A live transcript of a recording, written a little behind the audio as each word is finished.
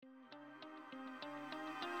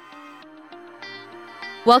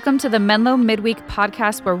Welcome to the Menlo Midweek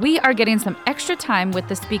podcast, where we are getting some extra time with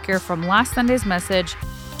the speaker from last Sunday's message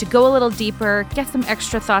to go a little deeper, get some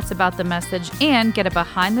extra thoughts about the message, and get a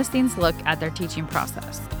behind-the-scenes look at their teaching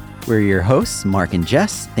process. We're your hosts, Mark and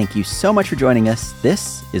Jess. Thank you so much for joining us.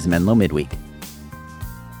 This is Menlo Midweek.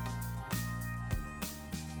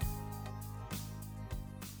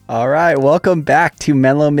 All right, welcome back to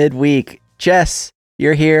Menlo Midweek. Jess,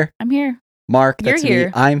 you're here. I'm here. Mark, that's You're here.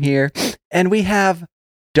 me. I'm here. And we have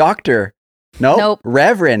Reverend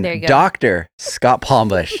There you go. Dr. Scott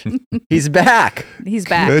Palmbush. He's back. He's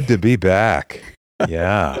back. Good to be back.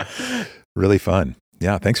 Yeah. Really fun.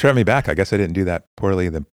 Yeah. Thanks for having me back. I guess I didn't do that poorly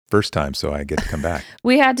the first time, so I get to come back.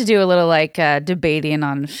 We had to do a little debating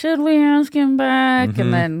on should we ask him back? Mhm.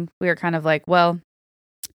 And then we were kind of like, well,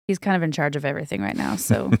 he's kind of in charge of everything right now,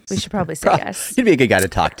 so we should probably say yes. He'd be a good guy to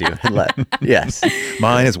talk to. Yes.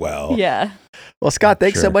 Mine as well. Yeah. Well, Scott,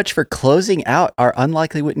 thanks so Sure. much for closing out our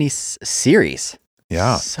Unlikely Whitney series.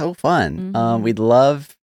 Yeah. So fun. Mhm. We'd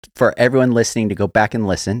love for everyone listening to go back and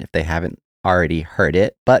listen if they haven't already heard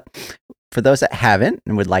it. But for those that haven't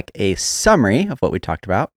and would like a summary of what we talked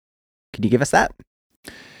about, could you give us that?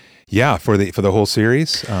 Yeah. For the whole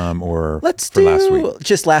series, or Let's for do last week.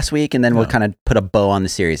 just last week, and then we'll Yeah. kind of put a bow on the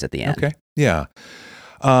series at the end. Okay. Yeah.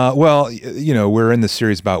 Well, we're in the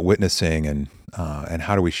series about witnessing and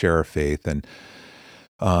how do we share our faith, and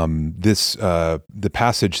the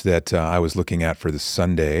passage that I was looking at for this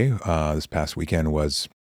Sunday, this past weekend, was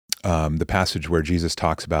the passage where Jesus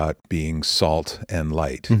talks about being salt and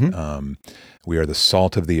light. Mhm. We are the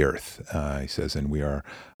salt of the earth, he says, and we are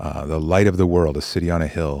the light of the world. A city on a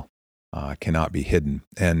hill cannot be hidden.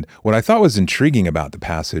 And what I thought was intriguing about the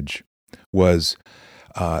passage was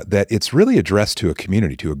that it's really addressed to a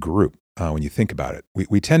community, to a group. When you think about it,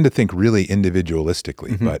 we tend to think really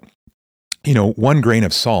individualistically, Mhm. but one grain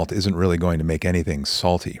of salt isn't really going to make anything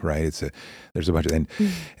salty, right? There's a bunch of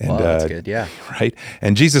Well, that's good. Yeah. right.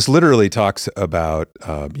 And Jesus literally talks about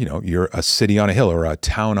you're a city on a hill, or a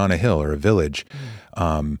town on a hill, or a village.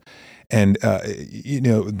 That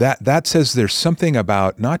says there's something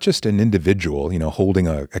about not just an individual, holding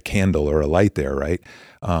a candle or a light there, right?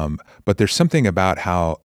 But there's something about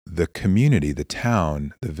how the community, the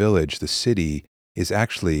town, the village, the city is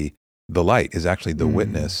actually the light, is actually the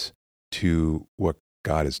witness to what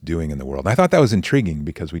God is doing in the world. And I thought that was intriguing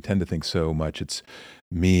because we tend to think so much it's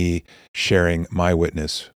me sharing my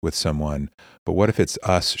witness with someone, but what if it's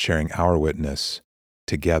us sharing our witness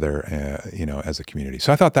together, as a community?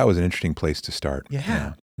 So I thought that was an interesting place to start.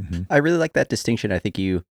 Yeah. Mhm. I really like that distinction. I think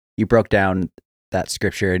you broke down that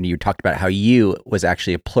scripture and you talked about how you was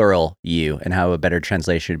actually a plural you, and how a better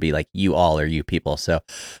translation would be like you all, or you people. So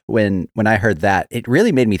when I heard that, it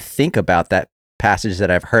really made me think about that passage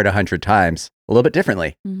that I've heard 100 times a little bit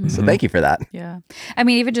differently. Mhm. So thank you for that. Yeah. I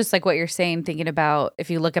mean, even just like what you're saying, thinking about if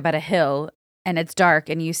you look up at a hill and it's dark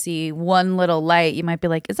and you see one little light, you might be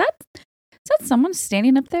like, is that someone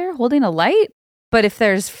standing up there holding a light? But if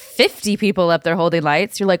there's 50 people up there holding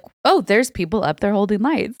lights, you're like, oh, there's people up there holding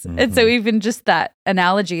lights. And so even just that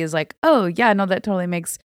analogy is like, oh, yeah, no, that totally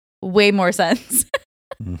makes way more sense.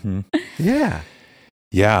 Mhm. Yeah.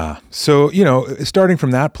 Yeah. So, starting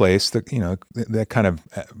from that place, that kind of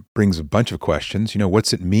brings a bunch of questions.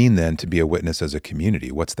 What's it mean then to be a witness as a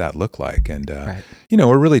community? What's that look like? And, Right.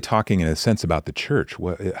 we're really talking in a sense about the church.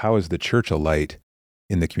 How is the church a light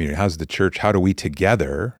in the community? How's the church, how do we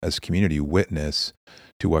together as a community witness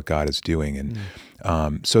to what God is doing?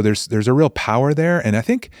 And so there's a real power there. And I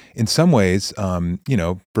think in some ways,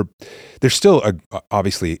 there's still,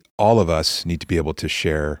 obviously, all of us need to be able to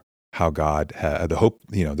share how God, the hope,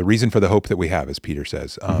 the reason for the hope that we have, as Peter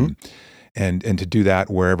says, and to do that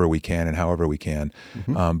wherever we can and however we can.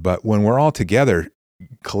 But when we're all together,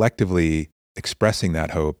 collectively expressing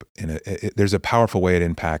that hope, there's a powerful way it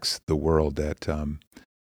impacts the world that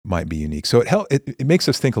might be unique. So it makes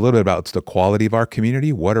us think a little bit about the quality of our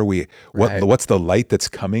community. What are we? Right. What's the light that's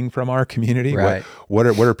coming from our community? Right. What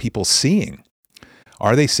are people seeing?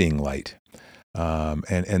 Are they seeing light?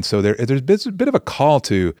 And so there's a bit of a call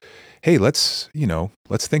to, hey, let's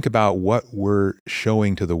think about what we're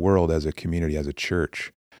showing to the world as a community, as a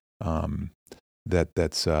church.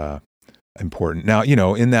 That's important. Now,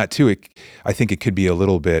 in that too, I think it could be a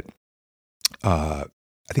little bit. I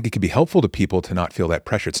think it could be helpful to people to not feel that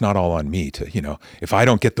pressure. It's not all on me to, if I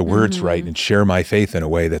don't get the words right and share my faith in a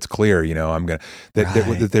way that's clear, I'm gonna.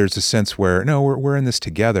 That there's a sense where no, we're in this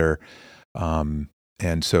together.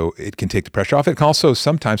 And so it can take the pressure off. It can also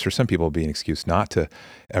sometimes, for some people, be an excuse not to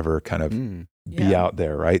ever kind of be out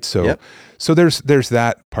there, right? So, so there's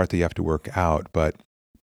that part that you have to work out. But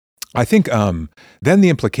I think then the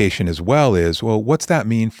implication as well is, well, what's that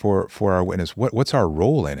mean for our witness? What's our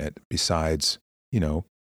role in it besides,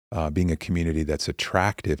 being a community that's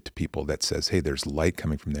attractive to people, that says, hey, there's light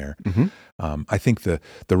coming from there. I think the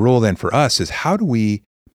role then for us is how do we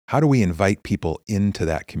invite people into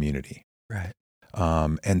that community? Right.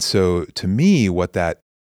 And so to me, what that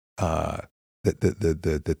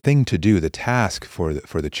the thing to do, the task for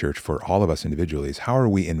the church, for all of us individually, is how are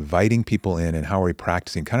we inviting people in, and how are we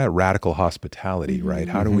practicing kind of radical hospitality, right?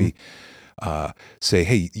 How do we say,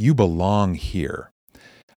 hey, you belong here.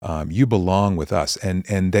 You belong with us,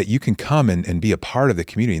 and that you can come and be a part of the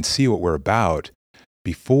community and see what we're about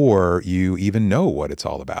before you even know what it's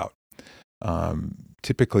all about.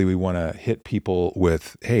 Typically, we want to hit people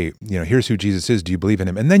with, hey, here's who Jesus is. Do you believe in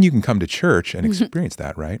him? And then you can come to church and experience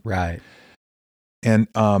that, right? Right. And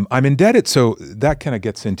I'm indebted. So that kind of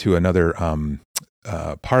gets into another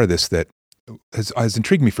part of this that has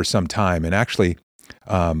intrigued me for some time. And actually,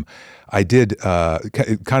 I did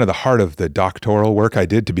kind of the heart of the doctoral work I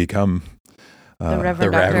did to become the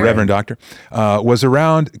Reverend Doctor was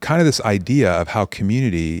around kind of this idea of how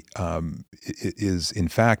community is, in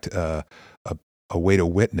fact, a way to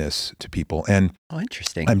witness to people. And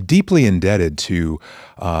interesting. I'm deeply indebted to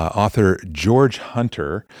author George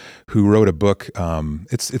Hunter, who wrote a book.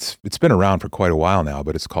 It's been around for quite a while now,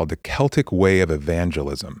 but it's called The Celtic Way of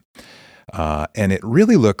Evangelism. And it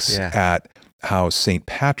really looks at how St.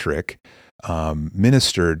 Patrick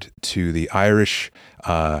ministered to the Irish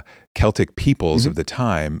Celtic peoples of the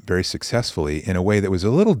time very successfully in a way that was a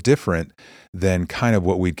little different than kind of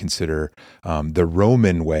what we'd consider the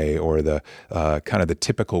Roman way, or the kind of the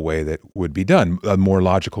typical way that would be done, a more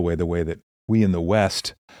logical way, the way that we in the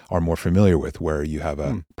West are more familiar with, where you have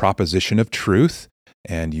a proposition of truth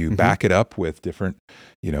and you back it up with different,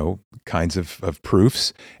 kinds of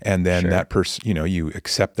proofs. And then that person, you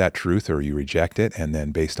accept that truth or you reject it. And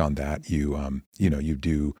then based on that, you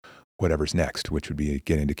do whatever's next, which would be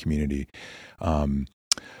get into community.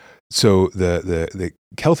 So the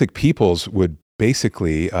Celtic peoples would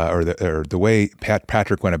basically, or the way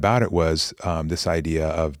Patrick went about it was this idea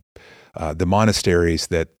of the monasteries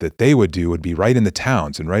that they would do would be right in the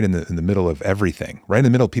towns and right in the middle of everything, right in the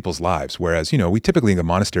middle of people's lives. Whereas, we typically think of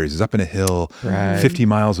monasteries is up in a hill, 50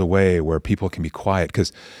 miles away, where people can be quiet,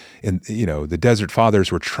 because the Desert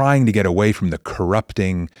Fathers were trying to get away from the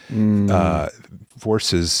corrupting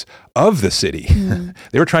forces of the city.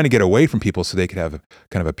 They were trying to get away from people so they could have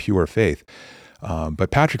kind of a pure faith.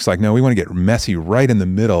 But Patrick's like, no, we want to get messy right in the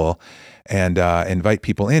middle and invite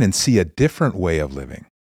people in and see a different way of living.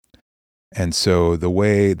 And so the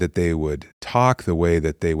way that they would talk, the way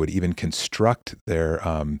that they would even construct their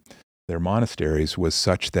monasteries was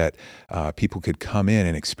such that people could come in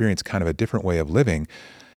and experience kind of a different way of living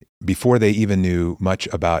before they even knew much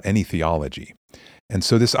about any theology. And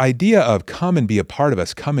so this idea of come and be a part of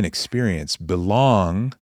us, come and experience,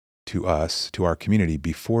 belong to us, to our community,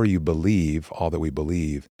 before you believe all that we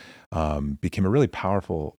believe, became a really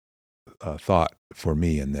powerful thought for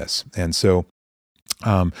me in this. And so,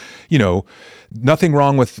 nothing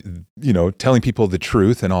wrong with, telling people the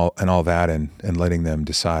truth and all that, and letting them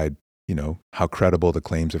decide, how credible the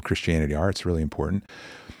claims of Christianity are. It's really important.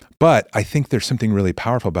 But I think there's something really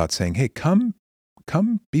powerful about saying, hey, come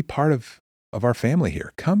be part of our family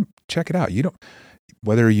here. Come check it out.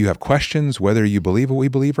 Whether you have questions, whether you believe what we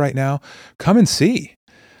believe right now, come and see.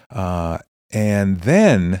 And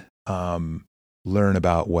then learn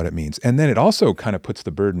about what it means. And then it also kind of puts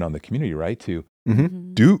the burden on the community, right? To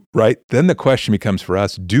do, right? Then the question becomes for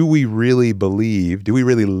us, do we really believe, do we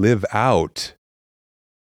really live out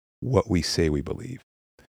what we say we believe?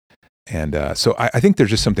 And so I think there's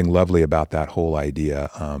just something lovely about that whole idea.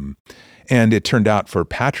 And it turned out for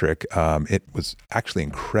Patrick, it was actually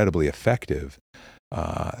incredibly effective.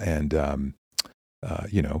 We're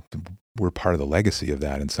part of the legacy of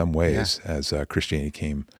that in some ways, as Christianity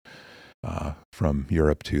came from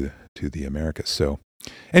Europe to the Americas. So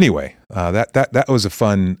anyway, that was a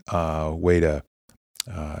fun way to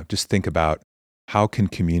just think about how can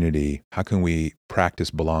we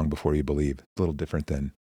practice belong before you believe? A little different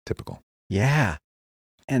than typical. Yeah.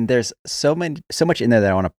 And there's so much in there that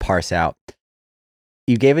I want to parse out.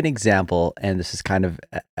 You gave an example, and this is kind of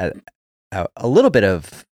a little bit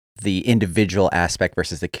of the individual aspect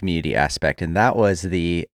versus the community aspect. And that was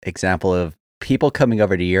the example of people coming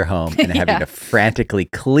over to your home and having to frantically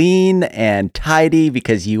clean and tidy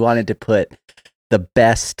because you wanted to put the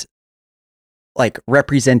best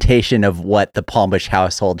representation of what the Palm Bush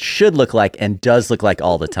household should look like and does look like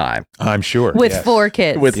all the time. I'm sure. With 4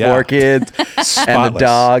 kids. With 4 kids and the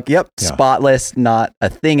dog. Yep. Yeah. Spotless, not a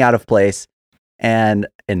thing out of place. And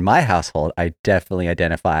in my household, I definitely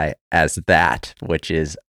identify as that, which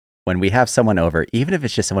is when we have someone over, even if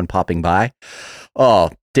it's just someone popping by, oh,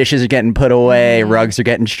 dishes are getting put away, rugs are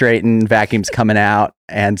getting straightened, vacuums coming out.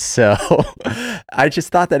 And so I just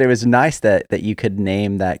thought that it was nice that you could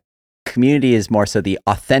name that community is more so the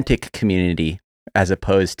authentic community as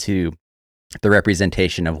opposed to the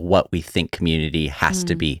representation of what we think community has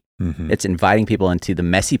to be. Mm-hmm. It's inviting people into the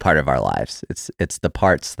messy part of our lives. It's the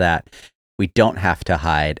parts that we don't have to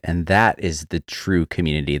hide. And that is the true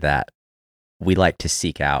community that we like to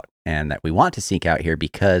seek out and that we want to seek out here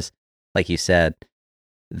because, like you said,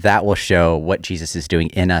 that will show what Jesus is doing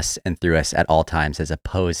in us and through us at all times, as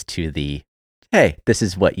opposed to the, hey, this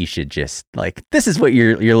is what you should just like, this is what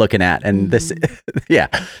you're looking at. And this, yeah.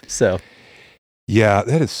 So. Yeah,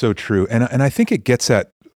 that is so true. And I think it gets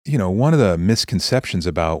at, one of the misconceptions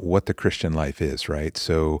about what the Christian life is, right?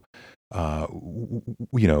 So, and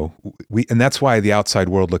that's why the outside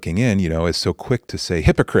world looking in, is so quick to say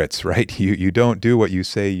hypocrites, right? You don't do what you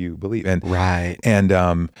say you believe, and right, and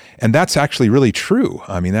that's actually really true.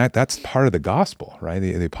 I mean that's part of the gospel, right?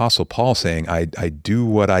 The Apostle Paul saying, "I do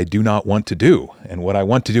what I do not want to do, and what I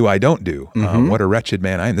want to do I don't do. What a wretched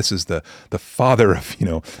man I am." This is the father of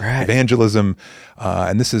right. evangelism,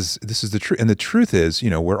 and this is the truth. And the truth is,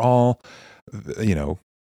 we're all,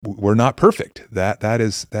 we're not perfect. That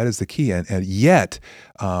is the key, and yet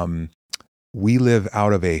we live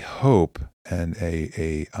out of a hope and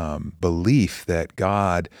a belief that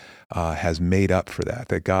God has made up for that.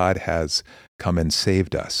 That God has come and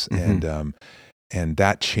saved us, and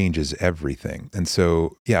that changes everything. And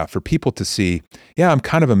so, for people to see, I'm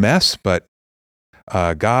kind of a mess, but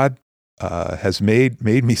God has made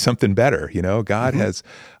me something better. God has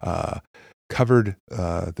covered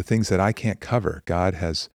the things that I can't cover. God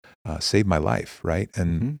has saved my life, right?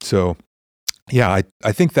 And so, I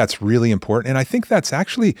think that's really important. And I think that's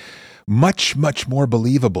actually much, much more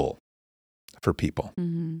believable for people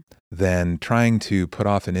than trying to put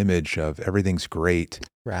off an image of everything's great,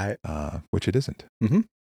 right? Which it isn't.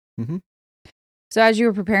 So as you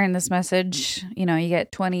were preparing this message, you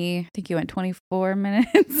get 20, I think you went 24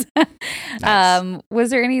 minutes. Nice. Was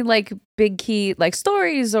there any big key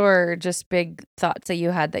stories or just big thoughts that you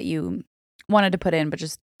had that you wanted to put in, but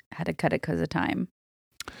just had to cut it because of time?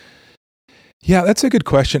 Yeah, that's a good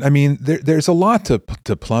question. I mean, there's a lot to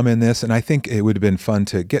plumb in this, and I think it would have been fun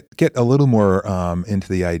to get a little more into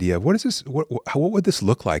the idea of what is this? What would this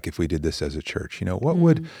look like if we did this as a church? What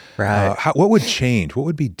would what would change? What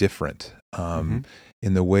would be different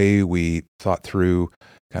in the way we thought through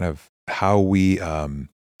kind of how we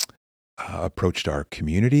approached our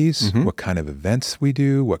communities, what kind of events we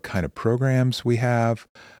do, what kind of programs we have,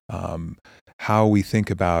 how we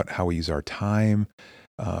think about how we use our time.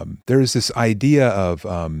 There's this idea of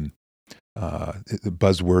the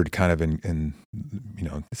buzzword kind of in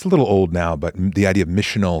it's a little old now, but the idea of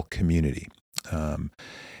missional community,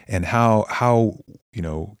 and how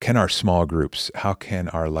can our small groups, how can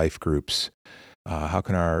our life groups, how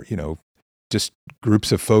can our just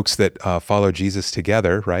groups of folks that follow Jesus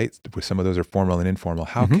together, right? Some of those are formal and informal.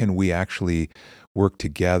 How can we actually work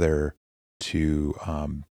together to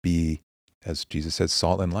be, as Jesus says,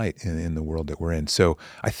 salt and light in the world that we're in? So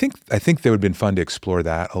I think that would have been fun to explore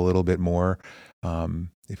that a little bit more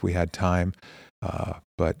if we had time.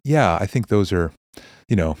 But I think those are,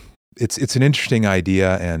 it's an interesting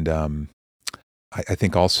idea, and I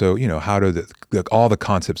think also, how do all the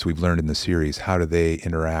concepts we've learned in the series, how do they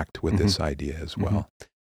interact with this idea as well?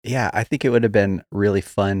 Yeah, I think it would have been really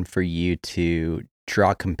fun for you to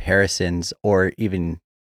draw comparisons or even,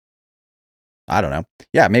 I don't know.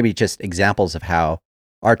 Yeah, maybe just examples of how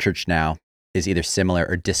our church now is either similar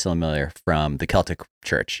or dissimilar from the Celtic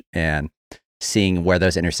church, and seeing where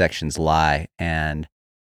those intersections lie and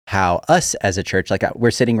how us as a church, like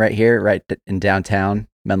we're sitting right here, right in downtown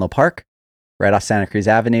Menlo Park, right off Santa Cruz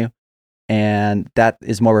Avenue. And that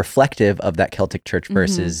is more reflective of that Celtic church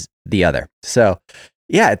versus the other. So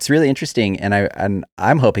it's really interesting. And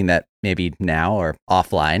I'm hoping that maybe now or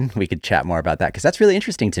offline, we could chat more about that, because that's really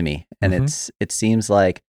interesting to me. And it seems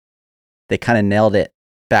like they kind of nailed it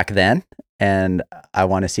back then. And I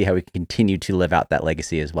want to see how we can continue to live out that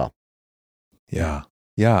legacy as well. Yeah.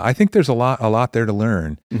 I think there's a lot there to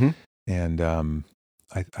learn. And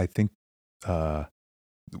I think,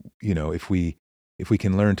 if we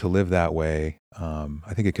can learn to live that way,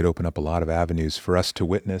 I think it could open up a lot of avenues for us to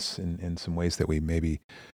witness in some ways that we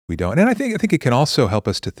don't. And I think it can also help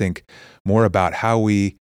us to think more about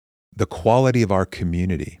the quality of our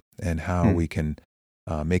community and how we can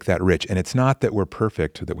make that rich. And it's not that we're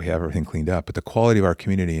perfect, that we have everything cleaned up, but the quality of our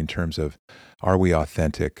community in terms of, are we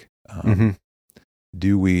authentic?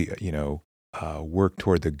 Do we, work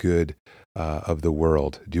toward the good of the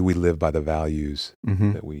world? Do we live by the values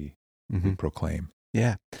Mm-hmm. that we Mm-hmm. proclaim?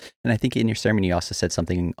 Yeah. And I think in your sermon, you also said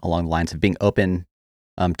something along the lines of being open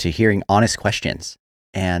to hearing honest questions.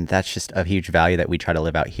 And that's just a huge value that we try to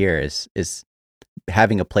live out here is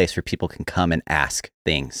having a place where people can come and ask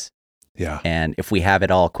things. Yeah. And if we have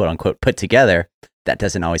it all, quote unquote, put together, that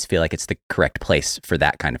doesn't always feel like it's the correct place for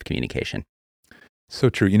that kind of communication. So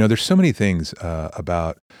true. There's so many things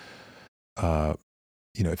about,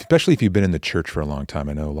 especially if you've been in the church for a long time.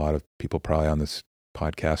 I know a lot of people probably on this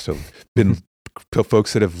podcast have been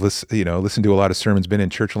folks that have listened to a lot of sermons, been in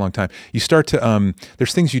church a long time. You start to,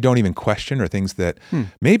 there's things you don't even question, or things that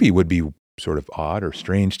maybe would be sort of odd or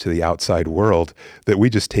strange to the outside world that we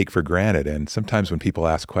just take for granted. And sometimes when people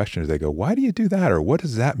ask questions, they go, "Why do you do that?" Or "What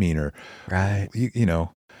does that mean?" Or, right.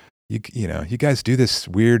 You guys do this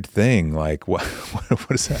weird thing. Like, what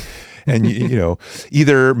is that? And,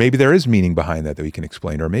 either maybe there is meaning behind that we can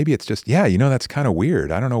explain, or maybe it's just, that's kind of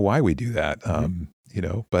weird. I don't know why we do that.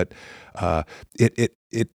 But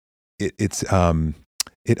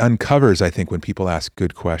it uncovers, I think, when people ask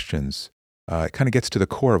good questions, it kind of gets to the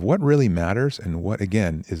core of what really matters and what,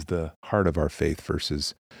 again, is the heart of our faith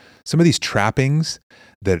versus some of these trappings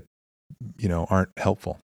that, aren't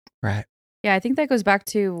helpful. Right. Yeah, I think that goes back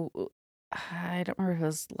to, I don't remember if it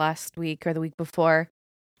was last week or the week before.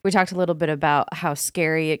 We talked a little bit about how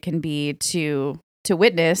scary it can be to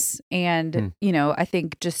witness. And, I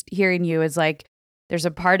think just hearing you is like, there's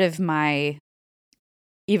a part of my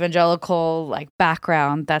evangelical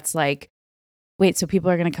background that's like, wait, so people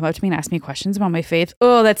are going to come up to me and ask me questions about my faith?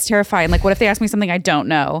 Oh, that's terrifying. Like, what if they ask me something I don't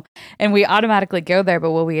know? And we automatically go there.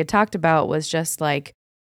 But what we had talked about was just like,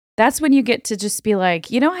 that's when you get to just be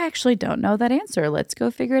like, I actually don't know that answer. Let's go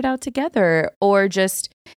figure it out together. Or just,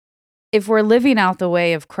 if we're living out the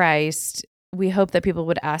way of Christ, we hope that people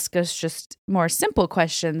would ask us just more simple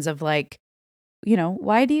questions of like,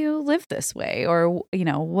 why do you live this way? Or,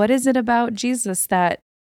 what is it about Jesus that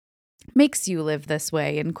makes you live this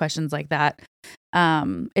way? And questions like that.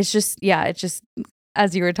 It's just,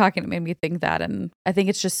 as you were talking, it made me think that. And I think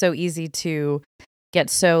it's just so easy to get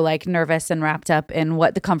so nervous and wrapped up in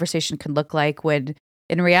what the conversation could look like, when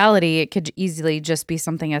in reality, it could easily just be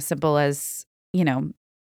something as simple as, being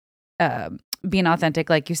authentic,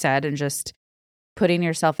 like you said, and just putting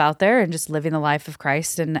yourself out there and just living the life of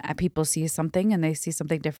Christ. And people see something and they see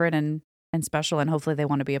something different and special, and hopefully they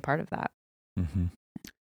want to be a part of that. Mm-hmm.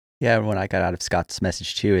 Yeah, what I got out of Scott's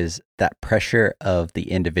message too is that pressure of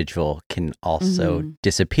the individual can also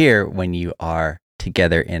disappear when you are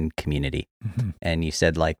together in community. Mm-hmm. And you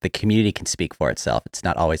said the community can speak for itself. It's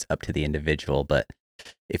not always up to the individual, but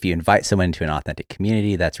if you invite someone into an authentic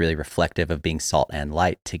community that's really reflective of being salt and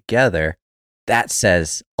light together, that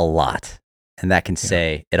says a lot, and that can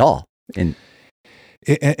say it all. And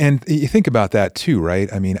you think about that too,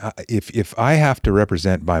 right? I mean, if I have to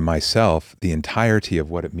represent by myself the entirety of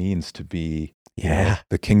what it means to be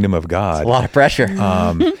the kingdom of God, it's a lot of pressure.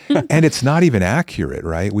 And it's not even accurate,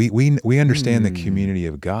 right? We understand the community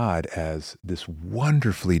of God as this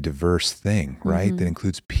wonderfully diverse thing, right? That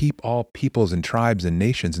includes all peoples and tribes and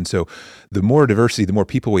nations. And so the more diversity, the more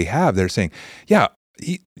people we have, they're saying,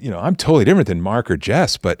 I'm totally different than Mark or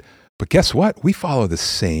Jess, but guess what? We follow the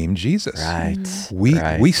same Jesus. Right. We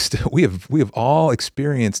have all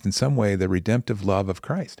experienced in some way the redemptive love of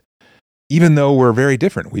Christ. Even though we're very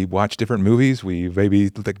different, we watch different movies, we maybe,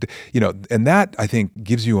 and that I think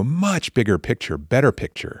gives you a much bigger picture, better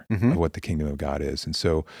picture of what the kingdom of God is. And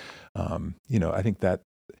so, I think that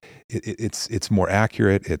it's more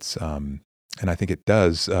accurate. It's, and I think it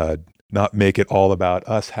does not make it all about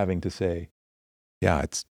us having to say,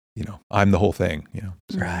 it's, I'm the whole thing,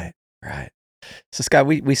 So. Right. So Scott,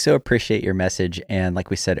 we so appreciate your message. And like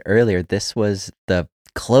we said earlier, this was the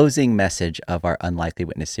closing message of our Unlikely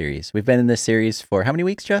Witness series. We've been in this series for how many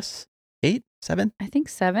weeks, Jess? 8? 7? I think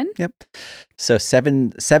 7. Yep. So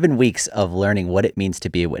seven weeks of learning what it means to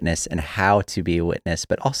be a witness and how to be a witness,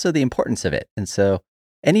 but also the importance of it. And so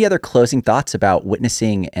any other closing thoughts about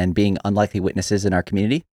witnessing and being unlikely witnesses in our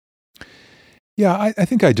community? Yeah, I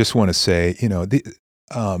think I just want to say,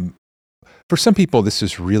 for some people, this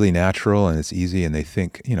is really natural and it's easy, and they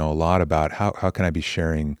think, a lot about how can I be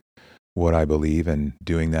sharing what I believe and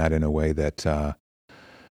doing that in a way that,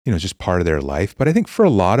 is just part of their life. But I think for a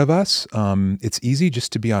lot of us, it's easy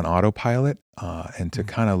just to be on autopilot and to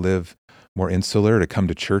kind of live more insular, to come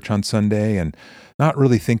to church on Sunday and not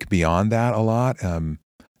really think beyond that a lot.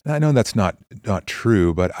 I know that's not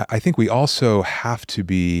true, but I think we also have to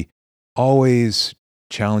be always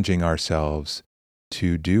challenging ourselves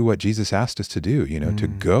to do what Jesus asked us to do, to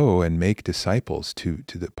go and make disciples. To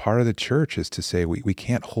the part of the church is to say we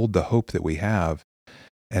can't hold the hope that we have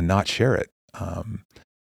and not share it.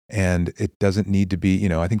 And it doesn't need to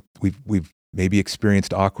be, I think we've maybe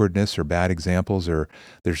experienced awkwardness or bad examples, or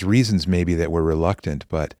there's reasons maybe that we're reluctant,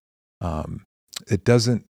 but it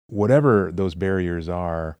doesn't, whatever those barriers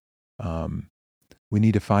are, we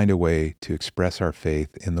need to find a way to express our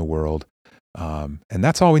faith in the world. And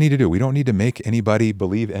that's all we need to do. We don't need to make anybody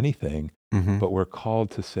believe anything, but we're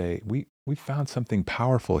called to say, we found something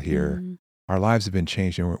powerful here. Our lives have been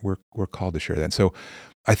changed, and we're called to share that. And so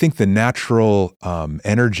I think the natural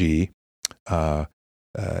energy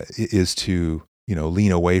is to,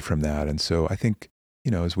 lean away from that. And so I think,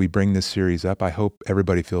 as we bring this series up, I hope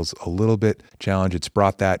everybody feels a little bit challenged. It's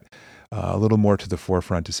brought that a little more to the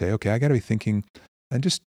forefront to say, okay, I got to be thinking and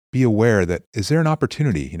just be aware that, is there an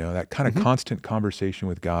opportunity, that kind of constant conversation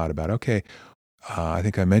with God about, okay, I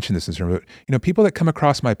think I mentioned this in sermon, but, people that come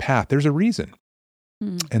across my path, there's a reason.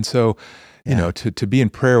 And so, to be in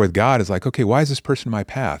prayer with God is like, okay, why is this person in my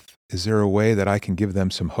path? Is there a way that I can give them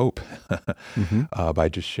some hope by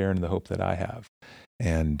just sharing the hope that I have?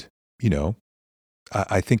 And,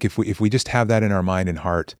 I think if we just have that in our mind and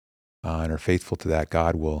heart and are faithful to that,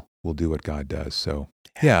 God will do what God does. So,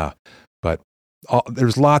 yeah, but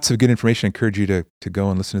there's lots of good information. I encourage you to go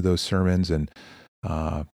and listen to those sermons. And,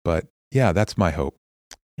 but yeah, that's my hope.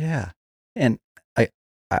 Yeah. And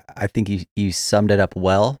I think you summed it up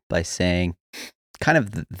well by saying kind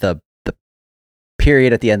of the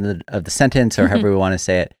period at the end of the sentence, or however we want to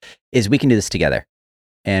say it, is we can do this together.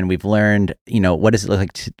 And we've learned, what does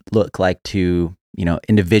it look like to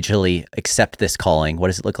individually accept this calling? What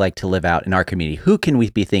does it look like to live out in our community? Who can we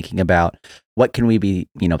be thinking about? What can we be,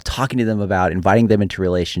 talking to them about, inviting them into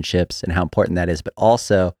relationships, and how important that is? But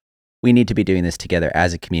also, we need to be doing this together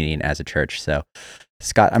as a community and as a church. So,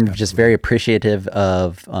 Scott, I'm just very appreciative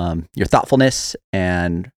of your thoughtfulness,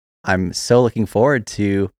 and I'm so looking forward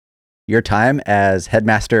to your time as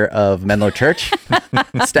headmaster of Menlo Church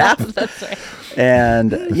staff. That's right.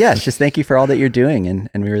 And yes, just thank you for all that you're doing, and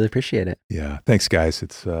we really appreciate it. Yeah, thanks, guys.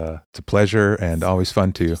 It's a pleasure and always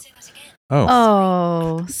fun to.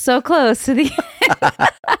 Oh, so close to the.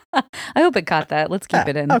 I hope it caught that. Let's keep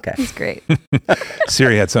it in. Okay, it's great.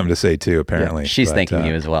 Siri had something to say too. Apparently, yeah, she's thanking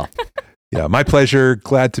you as well. Yeah, my pleasure.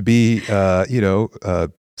 Glad to be,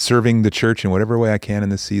 serving the church in whatever way I can in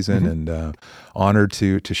this season, and honored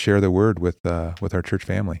to share the word with our church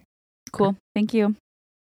family. Cool. Thank you.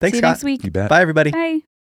 Thanks, See you Scott. next week. You bet. Bye, everybody. Bye.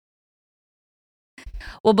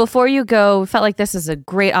 Well, before you go, we felt like this is a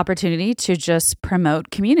great opportunity to just promote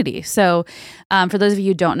community. So for those of you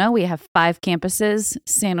who don't know, we have 5 campuses: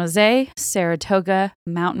 San Jose, Saratoga,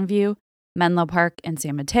 Mountain View, Menlo Park, and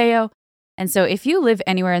San Mateo. And so if you live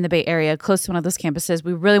anywhere in the Bay Area close to one of those campuses,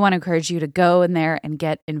 we really want to encourage you to go in there and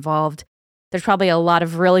get involved. There's probably a lot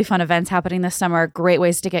of really fun events happening this summer, great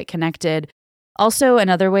ways to get connected. Also,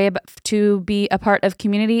 another way to be a part of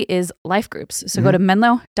community is life groups. So go to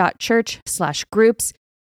menlo.church/groups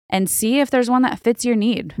and see if there's one that fits your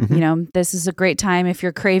need. This is a great time if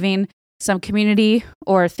you're craving some community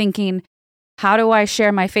or thinking, how do I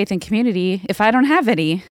share my faith in community if I don't have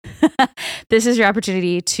any? This is your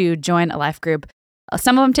opportunity to join a life group.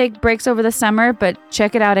 Some of them take breaks over the summer, but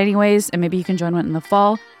check it out anyways, and maybe you can join one in the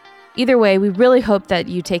fall. Either way, we really hope that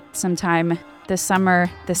you take some time this summer,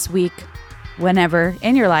 this week, whenever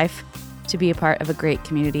in your life, to be a part of a great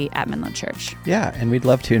community at Menlo Church. Yeah, and we'd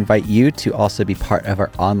love to invite you to also be part of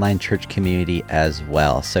our online church community as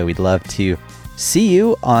well. So we'd love to see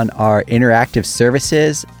you on our interactive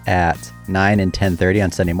services at 9 and 10:30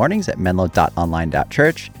 on Sunday mornings at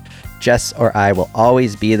menlo.online.church. Jess or I will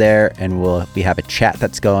always be there, and we have a chat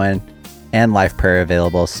that's going and live prayer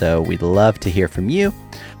available. So we'd love to hear from you.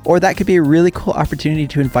 Or that could be a really cool opportunity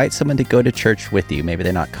to invite someone to go to church with you. Maybe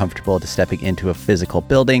they're not comfortable to stepping into a physical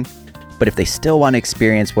building, but if they still want to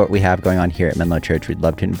experience what we have going on here at Menlo Church, we'd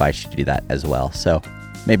love to invite you to do that as well. So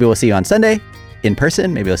maybe we'll see you on Sunday in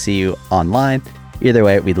person. Maybe we'll see you online. Either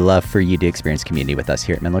way, we'd love for you to experience community with us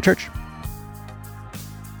here at Menlo Church.